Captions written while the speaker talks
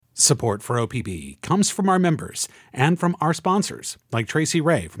Support for OPB comes from our members and from our sponsors, like Tracy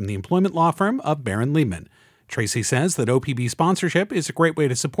Ray from the employment law firm of Barron Liebman. Tracy says that OPB sponsorship is a great way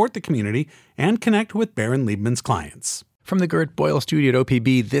to support the community and connect with Barron Liebman's clients. From the Gert Boyle studio at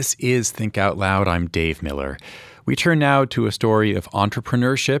OPB, this is Think Out Loud. I'm Dave Miller. We turn now to a story of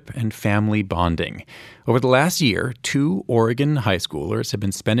entrepreneurship and family bonding. Over the last year, 2 Oregon high schoolers have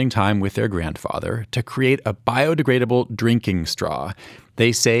been spending time with their grandfather to create a biodegradable drinking straw.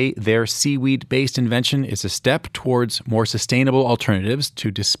 They say their seaweed-based invention is a step towards more sustainable alternatives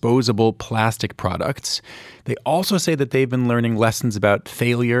to disposable plastic products. They also say that they've been learning lessons about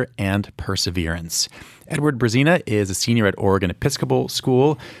failure and perseverance. Edward Brezina is a senior at Oregon Episcopal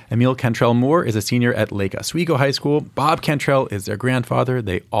School. Emile Cantrell-Moore is a senior at Lake Oswego High School. Bob Cantrell is their grandfather.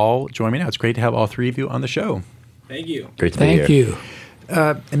 They all join me now. It's great to have all three of you on the show. Thank you. Great to be here. Thank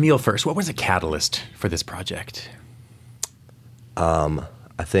you. Emile first, what was the catalyst for this project?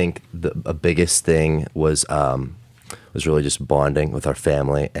 I think the biggest thing was really just bonding with our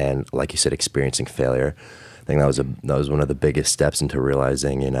family and, like you said, experiencing failure. I think that was one of the biggest steps into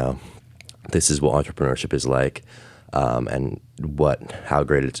realizing, this is what entrepreneurship is like, and how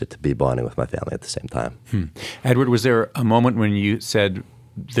great it's to be bonding with my family at the same time. Edward, was there a moment when you said,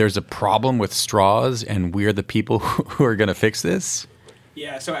 there's a problem with straws and we're the people who are going to fix this?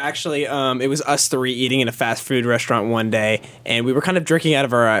 Yeah, so actually, it was us three eating in a fast food restaurant one day, and we were kind of drinking out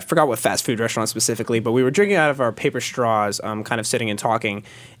of our, I forgot what fast food restaurant specifically, but we were drinking out of our paper straws, kind of sitting and talking,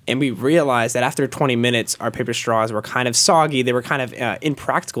 and we realized that after 20 minutes, our paper straws were kind of soggy. They were kind of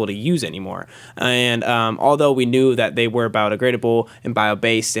impractical to use anymore. And although we knew that they were biodegradable and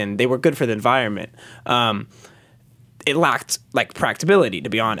bio-based, and they were good for the environment, it lacked practicability, to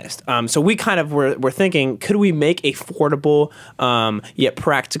be honest. So we kind of were thinking, could we make affordable yet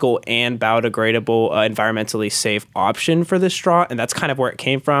practical and biodegradable, environmentally safe option for this straw? And that's kind of where it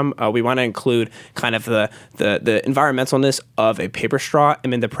came from. We want to include kind of the environmentalness of a paper straw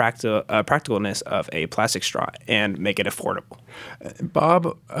and then the practicalness of a plastic straw and make it affordable.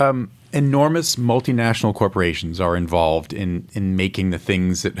 Bob, enormous multinational corporations are involved in making the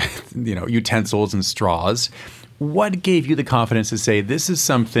things that, utensils and straws. What gave you the confidence to say this is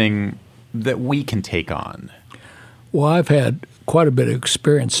something that we can take on? Well, I've had quite a bit of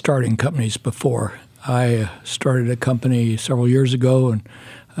experience starting companies before. I started a company several years ago,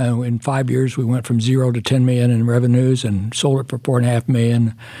 and in 5 years we went from 0 to 10 million in revenues and sold it for $4.5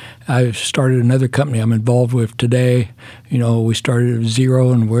 million. I started another company I'm involved with today. We started at 0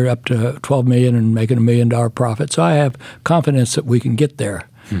 and we're up to 12 million and making $1 million profit. So I have confidence that we can get there.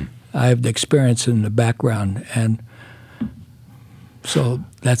 I have the experience in the background, and so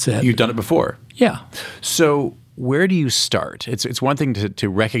that's it. You've done it before? Yeah. So where do you start? It's one thing to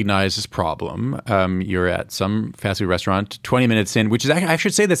recognize this problem. You're at some fast food restaurant, 20 minutes in, which is, I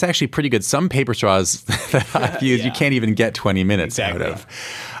should say, that's actually pretty good. Some paper straws that I've used, you can't even get 20 minutes out of.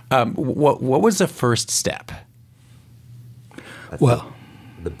 What was the first step?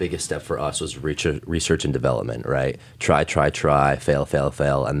 The biggest step for us was research and development, right? Try,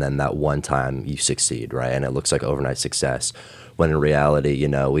 fail, and then that one time you succeed, right? And it looks like overnight success, when in reality,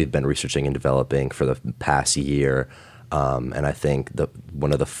 we've been researching and developing for the past year. And I think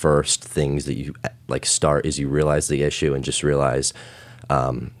one of the first things that you start is you realize the issue and just realize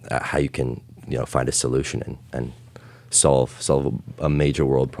how you can find a solution and solve a major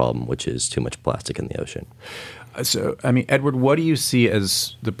world problem, which is too much plastic in the ocean. So, Edward, what do you see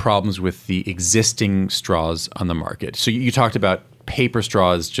as the problems with the existing straws on the market? So you talked about paper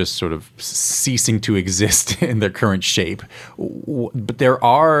straws just sort of ceasing to exist in their current shape. But there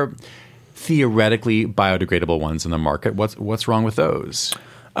are theoretically biodegradable ones in the market. What's wrong with those?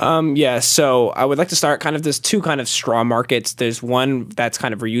 So I would like to start there's two kind of straw markets. There's one that's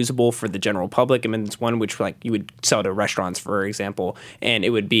kind of reusable for the general public, and then there's one which you would sell to restaurants, for example, and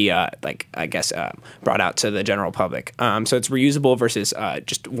it would be brought out to the general public. So it's reusable versus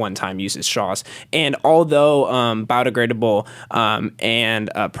just one-time uses straws. And although biodegradable and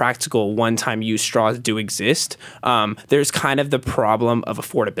practical one-time use straws do exist, there's kind of the problem of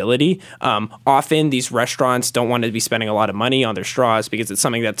affordability. Often these restaurants don't want to be spending a lot of money on their straws because it's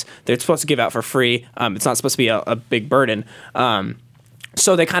something that they're supposed to give out for free. It's not supposed to be a big burden.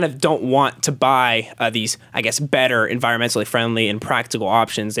 So they kind of don't want to buy these, better, environmentally friendly and practical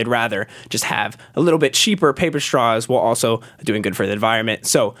options. They'd rather just have a little bit cheaper paper straws while also doing good for the environment.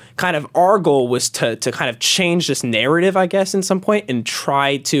 So kind of our goal was to kind of change this narrative, in some point, and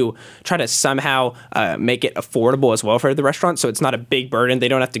try to somehow make it affordable as well for the restaurant. So it's not a big burden. They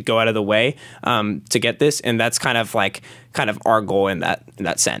don't have to go out of the way to get this. And that's kind of our goal in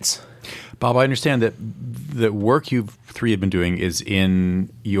that sense. Bob, I understand that the work you three have been doing is in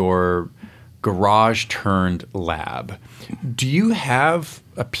your garage-turned lab. Do you have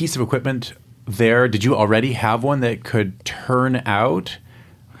a piece of equipment there? Did you already have one that could turn out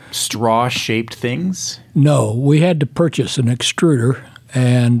straw-shaped things? No, we had to purchase an extruder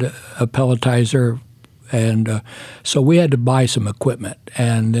and a pelletizer, and so we had to buy some equipment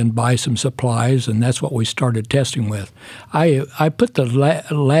and then buy some supplies, and that's what we started testing with. I put the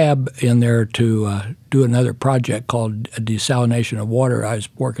lab in there to do another project called desalination of water I was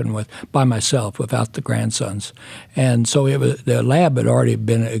working with by myself without the grandsons. And so the lab had already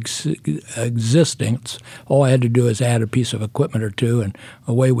been existing. All I had to do is add a piece of equipment or two, and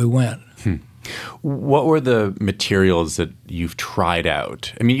away we went. What were the materials that you've tried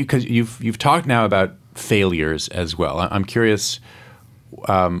out? I mean, because you've talked now about failures as well. I'm curious.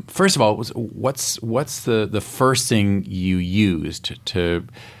 First of all, what's the first thing you used to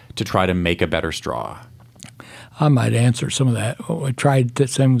try to make a better straw? I might answer some of that. We tried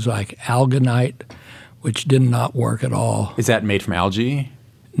things like alginite, which did not work at all. Is that made from algae?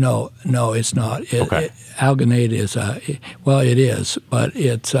 No, it's not. Alginate is it is, but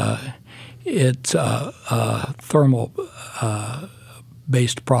it's a thermal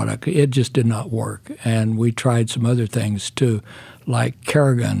based product. It just did not work, and we tried some other things too, like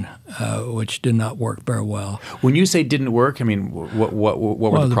Kerrigan, which did not work very well. When you say didn't work, I mean what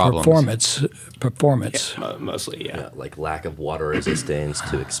were the problems? Performance. Yeah, mostly, yeah. Like lack of water resistance,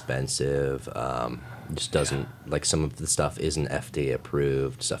 too expensive. Just doesn't, like, some of the stuff isn't FDA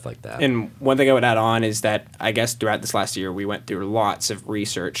approved, stuff like that. And one thing I would add on is that I guess throughout this last year we went through lots of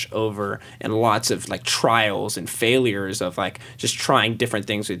research over and lots of like trials and failures of like just trying different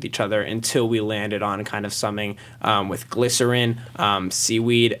things with each other until we landed on kind of something with glycerin,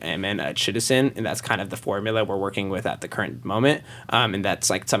 seaweed, and then chitosan, and that's kind of the formula we're working with at the current moment. And that's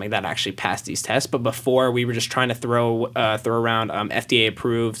like something that actually passed these tests. But before we were just trying to throw around FDA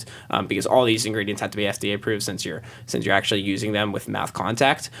approved because all these ingredients have to be FDA approved since you're actually using them with mouth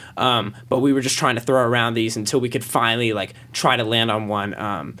contact. But we were just trying to throw around these until we could finally like try to land on one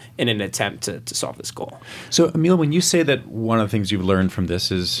in an attempt to solve this goal. So, Emile, when you say that one of the things you've learned from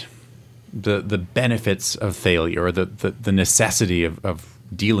this is the benefits of failure, or the necessity of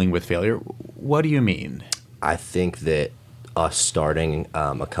dealing with failure, what do you mean? I think that us starting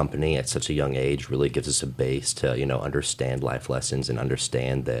a company at such a young age really gives us a base to, understand life lessons and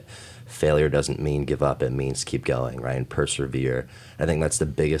understand that failure doesn't mean give up. It means keep going, right, and persevere. I think that's the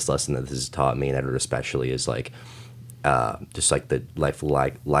biggest lesson that this has taught me, and Edward especially, is like just like the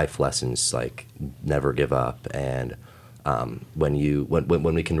life lessons, like never give up. And when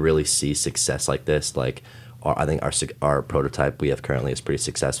we can really see success like this, like I think our prototype we have currently is pretty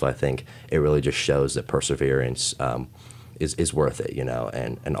successful. I think it really just shows that perseverance is worth it,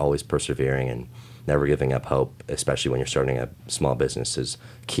 and always persevering and never giving up hope, especially when you're starting a small business, is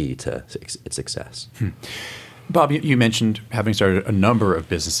key to its success. Bob, you mentioned having started a number of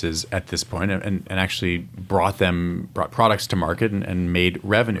businesses at this point and actually brought products to market and made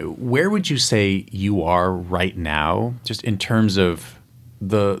revenue. Where would you say you are right now, just in terms of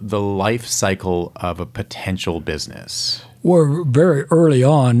the life cycle of a potential business? We're very early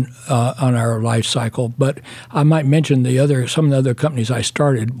on our life cycle, but I might mention some of the other companies I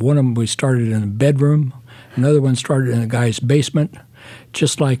started. One of them we started in a bedroom. Another one started in a guy's basement,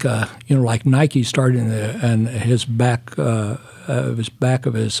 just like like Nike started in his back of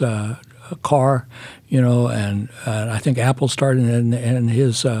his car, and I think Apple started in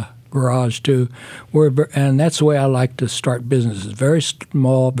his garage too. And that's the way I like to start businesses. Very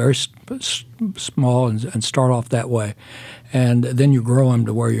small, and start off that way. And then you grow them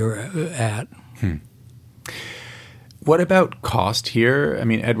to where you're at. What about cost here? I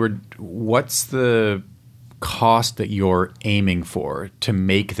mean, Edward, what's the cost that you're aiming for to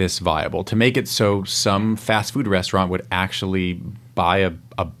make this viable, to make it so some fast food restaurant would actually buy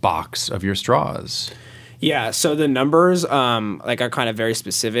a box of your straws? Yeah, so the numbers are kind of very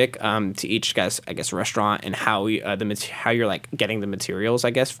specific to each restaurant and how you're like getting the materials,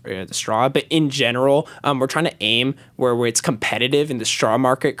 for the straw. But in general, we're trying to aim where it's competitive in the straw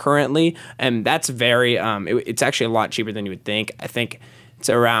market currently, and that's very it's actually a lot cheaper than you would think. I think it's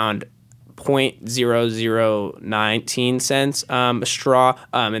around 0.0019 cents a straw,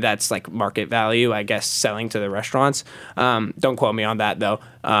 and that's like market value, selling to the restaurants. Don't quote me on that though,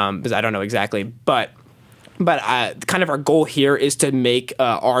 because I don't know exactly, But kind of our goal here is to make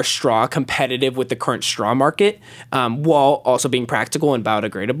our straw competitive with the current straw market while also being practical and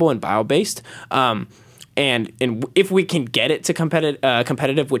biodegradable and bio-based. And if we can get it to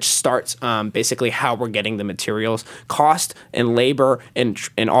competitive, which starts basically how we're getting the materials, cost and labor and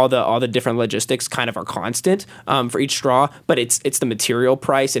all the different logistics kind of are constant for each straw, but it's the material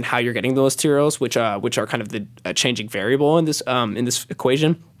price and how you're getting those materials, which are kind of the changing variable in this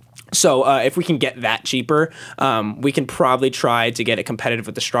equation. So if we can get that cheaper, we can probably try to get it competitive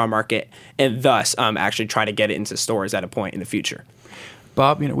with the straw market, and thus actually try to get it into stores at a point in the future.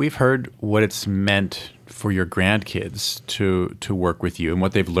 Bob, we've heard what it's meant for your grandkids to work with you and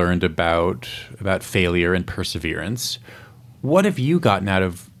what they've learned about failure and perseverance. What have you gotten out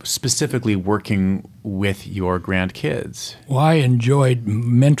of specifically working with your grandkids? Well, I enjoyed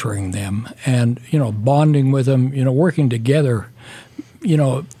mentoring them and, bonding with them, working together.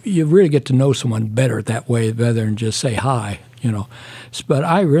 You really get to know someone better that way rather than just say hi, But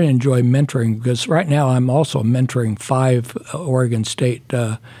I really enjoy mentoring because right now I'm also mentoring 5 Oregon State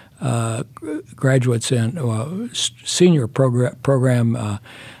graduates in senior program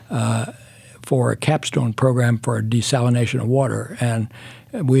for a capstone program for desalination of water. And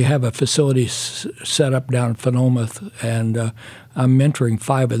we have a facility set up down in Phenometh, and I'm mentoring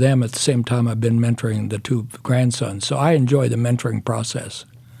 5 of them at the same time I've been mentoring the 2 grandsons. So I enjoy the mentoring process.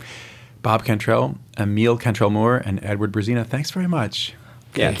 Bob Cantrell, Emile Cantrell-Moore, and Edward Brezina, thanks very much.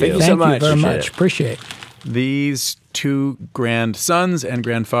 Yeah, thank you so much. Thank you very much. Appreciate it. These 2 grandsons and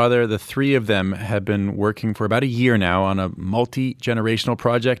grandfather, the 3 of them have been working for about a year now on a multi-generational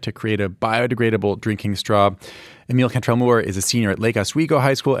project to create a biodegradable drinking straw. Emile Cantrell-Moore is a senior at Lake Oswego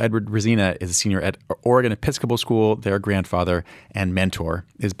High School. Edward Brezina is a senior at Oregon Episcopal School. Their grandfather and mentor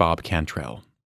is Bob Cantrell.